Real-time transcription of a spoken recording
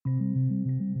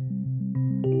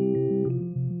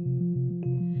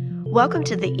Welcome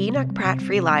to the Enoch Pratt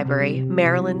Free Library,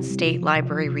 Maryland State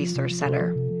Library Resource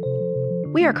Center.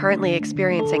 We are currently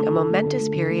experiencing a momentous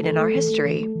period in our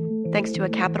history. Thanks to a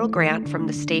capital grant from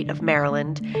the state of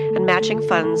Maryland and matching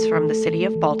funds from the city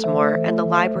of Baltimore and the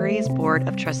library's board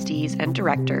of trustees and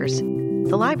directors,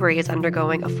 the library is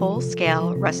undergoing a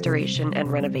full-scale restoration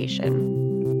and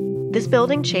renovation. This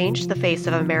building changed the face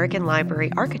of American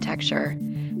library architecture,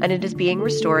 and it is being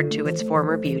restored to its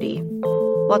former beauty.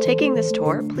 While taking this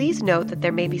tour, please note that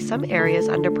there may be some areas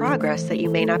under progress that you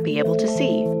may not be able to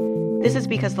see. This is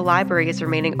because the library is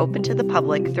remaining open to the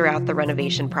public throughout the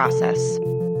renovation process.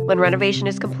 When renovation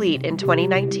is complete in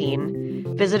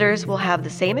 2019, visitors will have the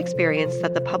same experience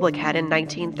that the public had in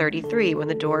 1933 when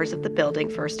the doors of the building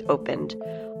first opened.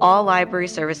 All library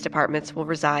service departments will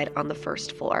reside on the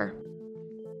first floor.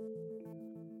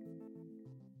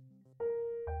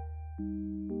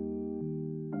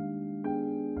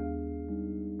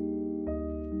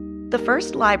 The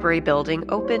first library building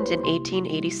opened in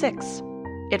 1886.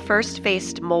 It first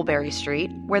faced Mulberry Street,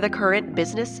 where the current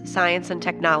Business, Science, and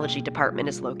Technology Department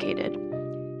is located.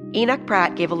 Enoch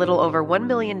Pratt gave a little over $1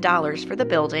 million for the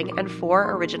building and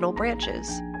 4 original branches.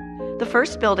 The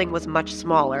first building was much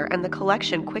smaller, and the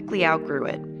collection quickly outgrew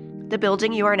it. The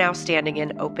building you are now standing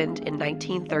in opened in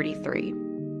 1933.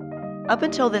 Up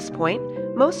until this point,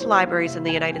 most libraries in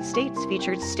the United States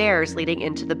featured stairs leading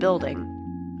into the building.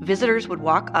 Visitors would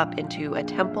walk up into a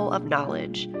temple of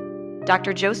knowledge.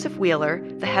 Dr. Joseph Wheeler,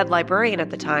 the head librarian at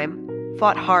the time,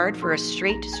 fought hard for a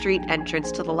straight street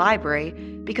entrance to the library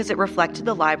because it reflected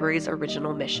the library's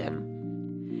original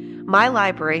mission. "My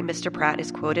library," Mr. Pratt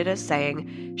is quoted as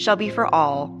saying, "shall be for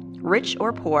all, rich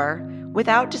or poor,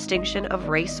 without distinction of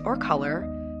race or color,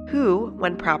 who,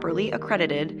 when properly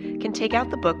accredited, can take out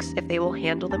the books if they will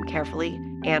handle them carefully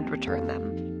and return them."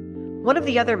 One of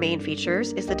the other main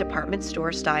features is the department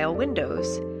store-style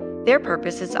windows. Their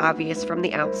purpose is obvious from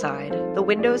the outside. The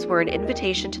windows were an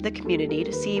invitation to the community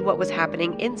to see what was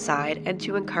happening inside and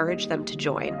to encourage them to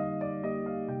join.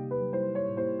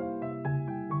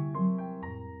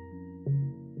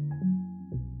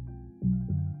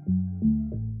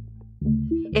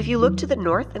 If you look to the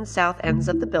north and south ends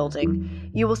of the building,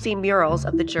 you will see murals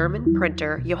of the German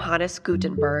printer Johannes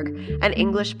Gutenberg and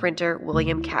English printer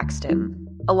William Caxton.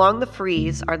 Along the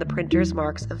frieze are the printer's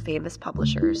marks of famous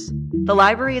publishers. The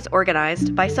library is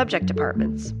organized by subject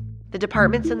departments. The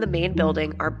departments in the main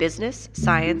building are Business,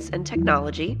 Science, and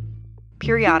Technology,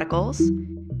 Periodicals,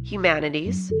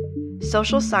 Humanities,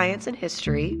 Social Science and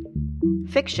History,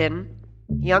 Fiction,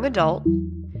 Young Adult,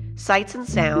 Sights and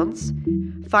Sounds,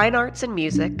 Fine Arts and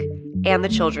Music, and the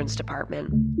Children's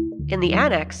Department. In the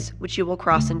annex, which you will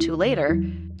cross into later,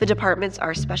 the departments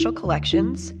are Special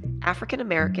Collections, African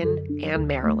American, and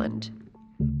Maryland.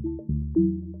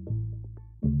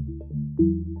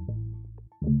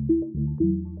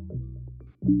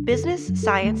 Business,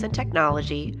 Science, and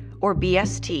Technology, or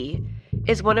BST,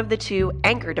 is one of the 2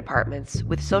 anchor departments,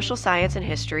 with Social Science and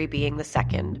History being the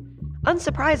second.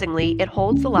 Unsurprisingly, it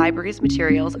holds the library's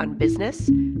materials on business,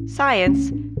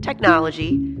 science,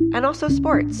 technology, and also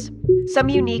sports. Some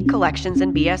unique collections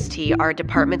in BST are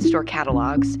department store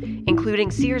catalogs, including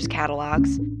Sears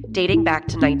catalogs dating back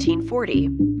to 1940,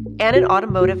 and an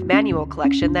automotive manual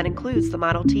collection that includes the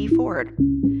Model T Ford.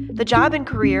 The Job and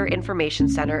Career Information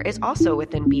Center is also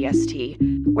within BST,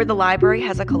 where the library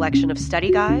has a collection of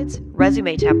study guides,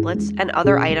 resume templates, and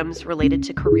other items related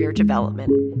to career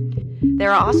development.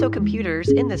 There are also computers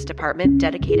in this department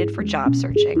dedicated for job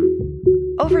searching.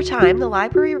 Over time, the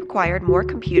library required more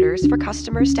computers for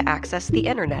customers to access the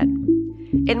internet.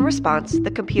 In response,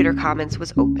 the Computer Commons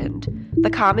was opened. The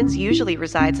Commons usually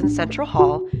resides in Central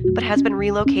Hall, but has been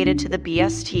relocated to the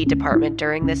BST department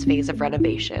during this phase of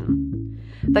renovation.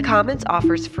 The Commons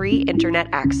offers free internet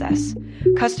access.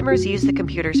 Customers use the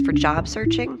computers for job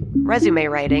searching, resume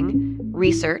writing,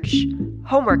 research,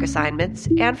 homework assignments,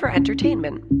 and for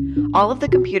entertainment. All of the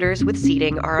computers with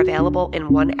seating are available in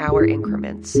 1-hour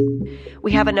increments.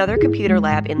 We have another computer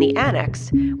lab in the annex,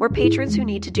 where patrons who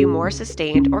need to do more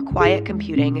sustained or quiet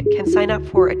computing can sign up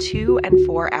for a 2- and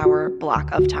 4-hour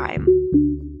block of time.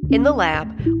 In the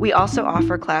lab, we also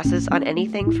offer classes on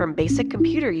anything from basic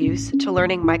computer use to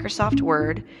learning Microsoft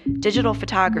Word, digital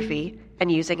photography,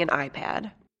 and using an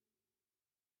iPad.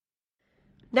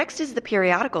 Next is the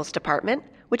Periodicals Department,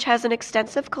 which has an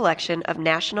extensive collection of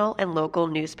national and local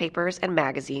newspapers and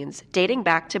magazines dating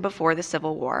back to before the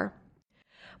Civil War.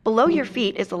 Below your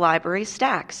feet is the library's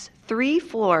stacks, 3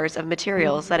 floors of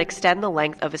materials that extend the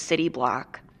length of a city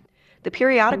block. The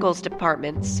Periodicals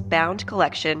Department's bound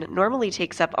collection normally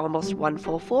takes up almost 1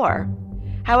 full floor.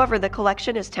 However, the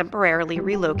collection is temporarily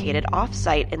relocated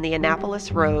off-site in the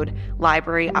Annapolis Road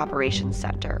Library Operations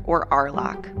Center, or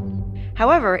RLOC.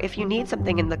 However, if you need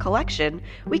something in the collection,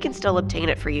 we can still obtain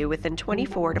it for you within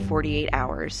 24 to 48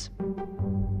 hours.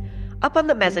 Up on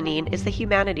the mezzanine is the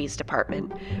Humanities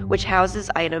Department, which houses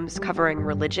items covering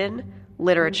religion,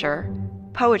 literature,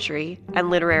 poetry, and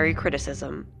literary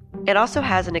criticism. It also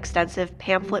has an extensive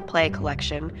pamphlet play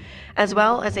collection, as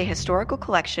well as a historical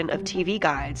collection of TV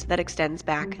guides that extends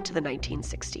back to the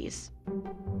 1960s.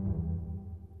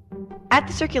 At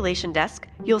the circulation desk,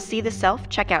 you'll see the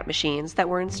self-checkout machines that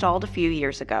were installed a few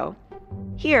years ago.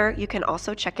 Here, you can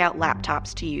also check out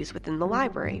laptops to use within the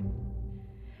library.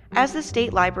 As the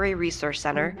State Library Resource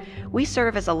Center, we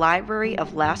serve as a library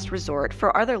of last resort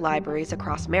for other libraries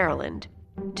across Maryland.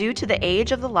 Due to the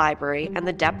age of the library and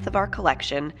the depth of our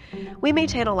collection, we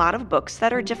maintain a lot of books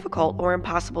that are difficult or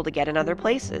impossible to get in other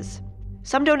places.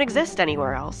 Some don't exist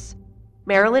anywhere else.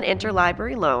 Maryland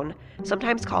Interlibrary Loan,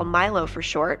 sometimes called MILO for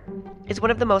short, is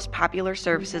one of the most popular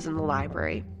services in the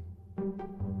library.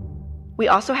 We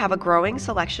also have a growing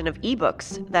selection of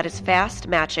ebooks that is fast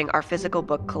matching our physical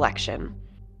book collection.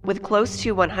 With close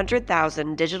to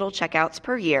 100,000 digital checkouts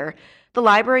per year, the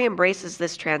library embraces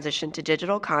this transition to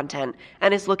digital content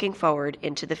and is looking forward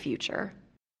into the future.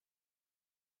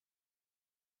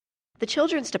 The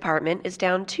Children's Department is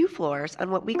down 2 floors on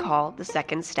what we call the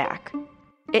second stack.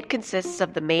 It consists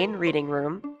of the main reading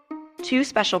room, 2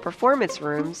 special performance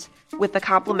rooms with the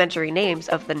complementary names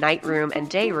of the night room and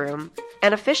day room,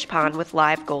 and a fish pond with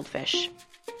live goldfish.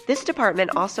 This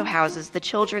department also houses the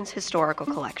Children's Historical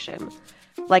Collection.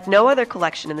 Like no other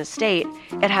collection in the state,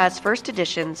 it has first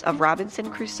editions of Robinson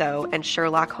Crusoe and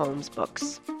Sherlock Holmes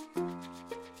books.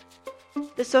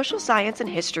 The Social Science and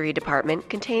History Department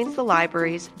contains the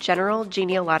library's general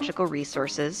genealogical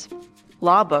resources,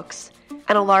 law books,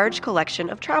 and a large collection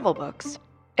of travel books.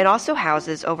 It also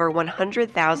houses over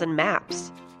 100,000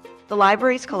 maps. The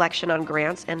library's collection on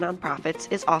grants and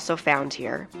nonprofits is also found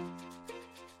here.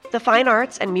 The Fine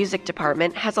Arts and Music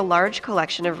Department has a large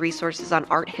collection of resources on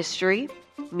art history,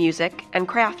 music, and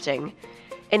crafting.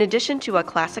 In addition to a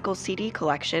classical CD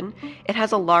collection, it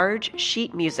has a large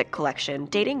sheet music collection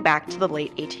dating back to the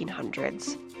late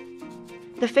 1800s.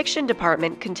 The Fiction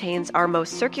Department contains our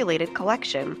most circulated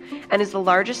collection and is the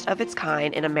largest of its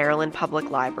kind in a Maryland public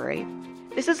library.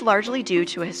 This is largely due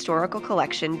to a historical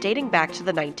collection dating back to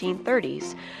the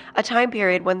 1930s, a time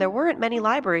period when there weren't many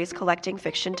libraries collecting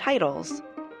fiction titles.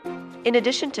 In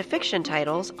addition to fiction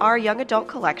titles, our young adult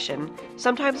collection,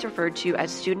 sometimes referred to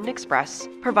as Student Express,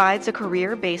 provides a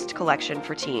career-based collection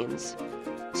for teens.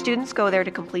 Students go there to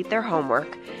complete their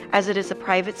homework, as it is a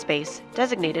private space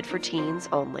designated for teens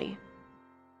only.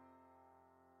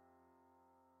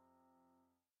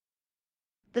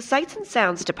 The Sights and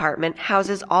Sounds Department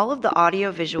houses all of the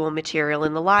audiovisual material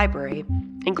in the library,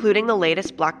 including the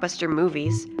latest blockbuster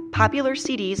movies, popular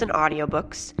CDs and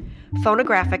audiobooks,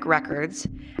 phonographic records,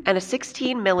 and a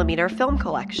 16mm film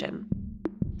collection.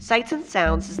 Sights and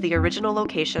Sounds is the original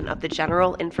location of the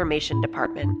General Information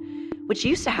Department, which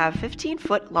used to have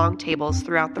 15-foot long tables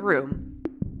throughout the room.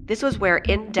 This was where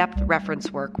in-depth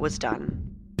reference work was done.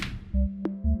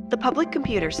 The Public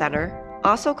Computer Center,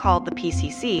 also called the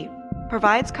PCC,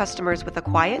 provides customers with a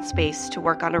quiet space to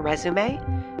work on a resume,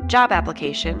 job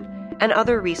application, and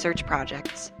other research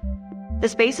projects. The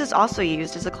space is also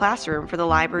used as a classroom for the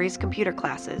library's computer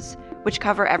classes, which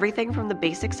cover everything from the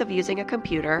basics of using a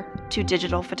computer to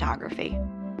digital photography.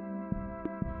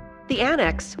 The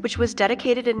Annex, which was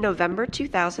dedicated in November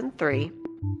 2003,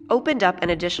 opened up an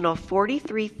additional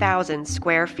 43,000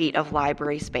 square feet of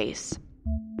library space.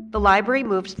 The library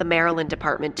moved the Maryland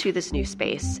department to this new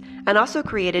space and also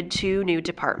created 2 new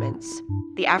departments,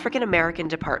 the African American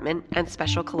Department and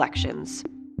Special Collections.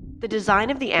 The design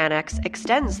of the annex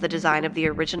extends the design of the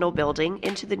original building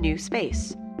into the new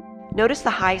space. Notice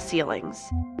the high ceilings.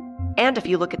 And if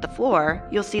you look at the floor,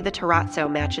 you'll see the terrazzo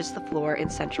matches the floor in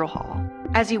Central Hall.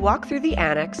 As you walk through the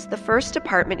annex, the first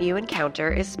department you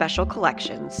encounter is Special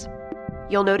Collections.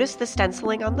 You'll notice the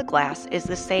stenciling on the glass is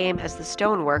the same as the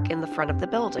stonework in the front of the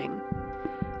building.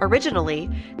 Originally,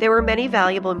 there were many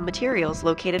valuable materials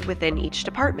located within each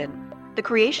department. The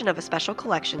creation of a Special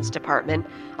Collections department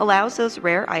allows those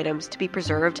rare items to be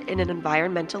preserved in an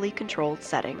environmentally controlled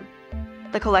setting.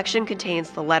 The collection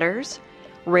contains the letters,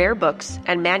 rare books,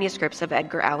 and manuscripts of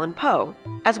Edgar Allan Poe,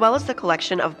 as well as the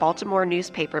collection of Baltimore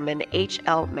newspaperman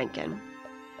H.L. Mencken.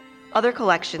 Other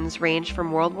collections range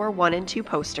from World War I and II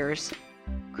posters,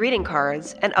 greeting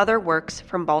cards, and other works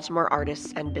from Baltimore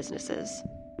artists and businesses.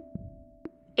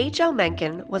 H.L.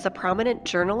 Mencken was a prominent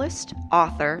journalist,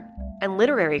 author, and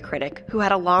literary critic who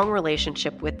had a long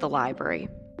relationship with the library.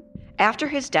 After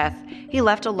his death, he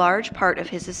left a large part of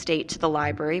his estate to the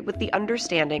library with the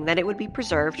understanding that it would be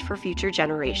preserved for future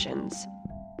generations.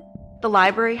 The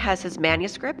library has his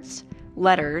manuscripts,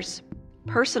 letters,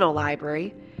 personal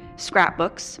library,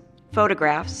 scrapbooks,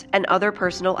 photographs, and other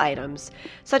personal items,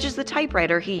 such as the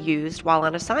typewriter he used while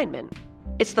on assignment.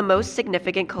 It's the most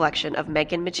significant collection of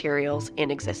Mencken materials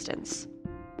in existence.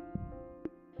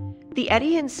 The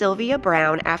Eddie and Sylvia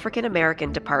Brown African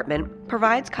American Department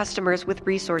provides customers with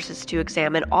resources to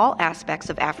examine all aspects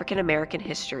of African American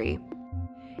history,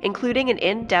 including an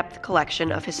in-depth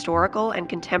collection of historical and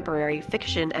contemporary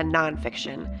fiction and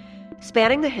nonfiction,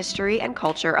 spanning the history and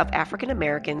culture of African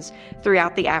Americans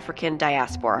throughout the African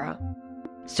diaspora.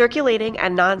 Circulating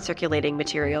and non-circulating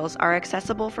materials are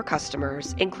accessible for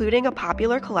customers, including a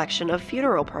popular collection of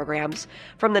funeral programs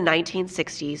from the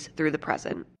 1960s through the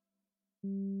present.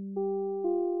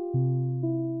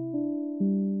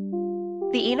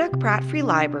 The Enoch Pratt Free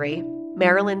Library,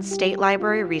 Maryland's State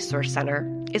Library Resource Center,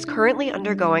 is currently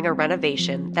undergoing a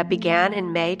renovation that began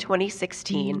in May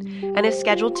 2016 and is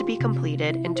scheduled to be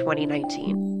completed in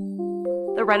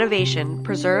 2019. The renovation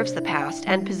preserves the past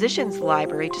and positions the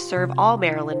library to serve all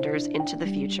Marylanders into the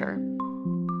future.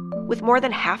 With more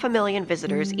than 500,000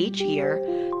 visitors each year,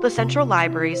 the Central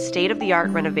Library's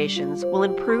state-of-the-art renovations will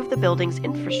improve the building's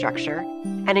infrastructure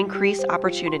and increase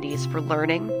opportunities for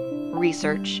learning,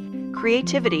 research,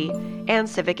 creativity, and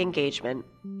civic engagement.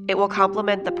 It will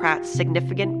complement the Pratt's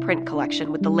significant print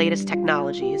collection with the latest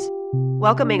technologies,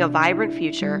 welcoming a vibrant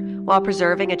future while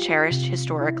preserving a cherished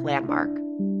historic landmark.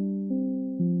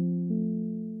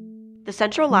 The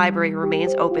Central Library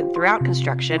remains open throughout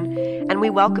construction, and we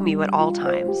welcome you at all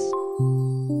times.